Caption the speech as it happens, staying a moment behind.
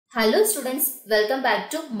Hello students, welcome back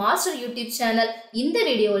to Master YouTube channel. In the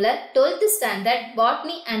video, 12th standard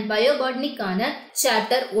Botany and Bio-Botany கான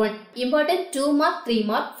chapter 1 important 2 mark, 3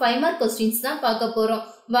 mark, 5 mark questions தான் பார்க்க போறோம்.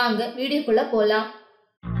 வாங்க வீடியோக்குள்ள போலாம்.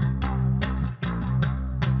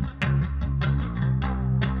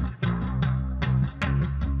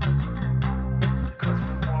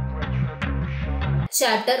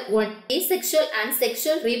 Chapter 1 Asexual and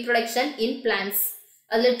Sexual Reproduction in Plants.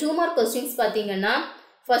 அதுல 2 mark questions பாத்தீங்கன்னா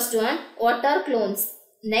first one, what are clones?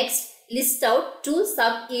 Next, list out 2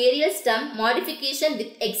 sub-aerial stem modification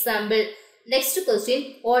with example. Next question,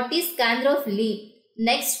 what is canthrophily?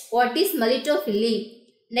 Next, what is melitophily?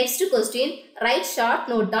 Next question, write short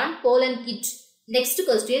note on pollen kit. Next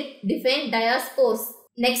question, define diaspores.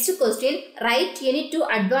 Next question, write any 2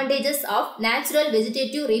 advantages of natural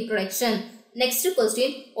vegetative reproduction. Next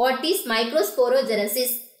question, what is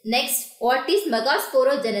microsporogenesis? Next, what is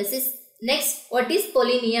megasporogenesis? Next, what is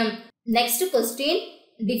pollinium? Next question,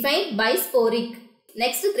 define bisporic.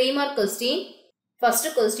 Next 3 mark question. First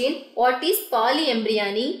question, what is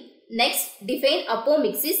polyembryony? Next, define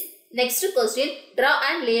apomixis. Next question, draw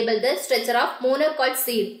and label the structure of monocot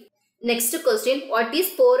seed. Next question, what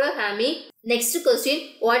is porohamy? Next question,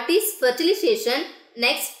 what is fertilization?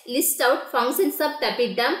 Next, list out functions of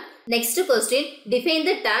tapetum. Next question, define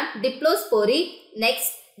the term diplospory. Next,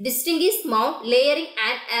 distinguish mount layering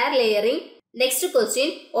and air layering. Next question,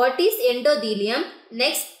 what is endothelium?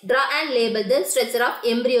 Next, draw and label the structure of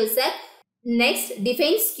embryo sac. Next,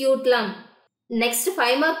 define scutellum. Next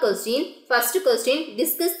 5 mark question. First question,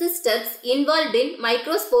 discuss the steps involved in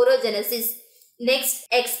microsporogenesis. Next,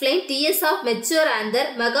 explain TS of mature and the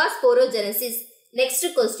megasporogenesis. Next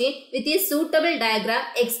question, with a suitable diagram,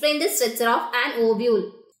 explain the structure of an ovule.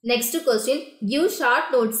 Next question, give short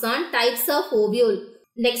notes on types of ovule.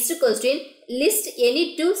 Next question, list any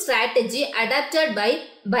 2 strategy adapted by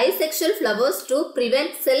bisexual flowers to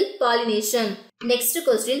prevent self-pollination. Next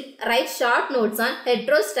question, write short notes on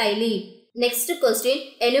heterostyly. Next question,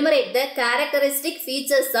 enumerate the characteristic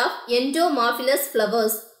features of endomorphous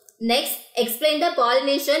flowers. Next, explain the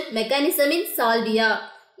pollination mechanism in salvia.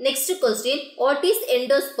 Next question, what is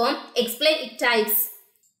endosperm? Explain its types.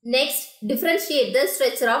 Next, differentiate the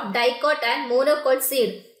structure of dicot and monocot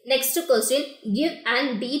seed. Next question, give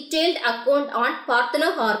an detailed account on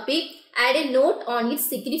parthenoharpy. Add a note on its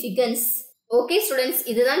significance. Okay students,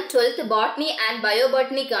 இதுதான் 12th Botany and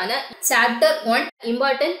Bio-Botany கான chapter 1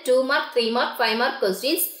 important 2 mark, 3 mark, 5 mark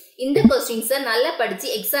questions. இந்த questions நல்லா படிச்சு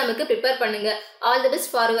எக்ஸாமுக்கு prepare பண்ணுங்க. All the best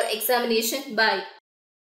for your examination. Bye.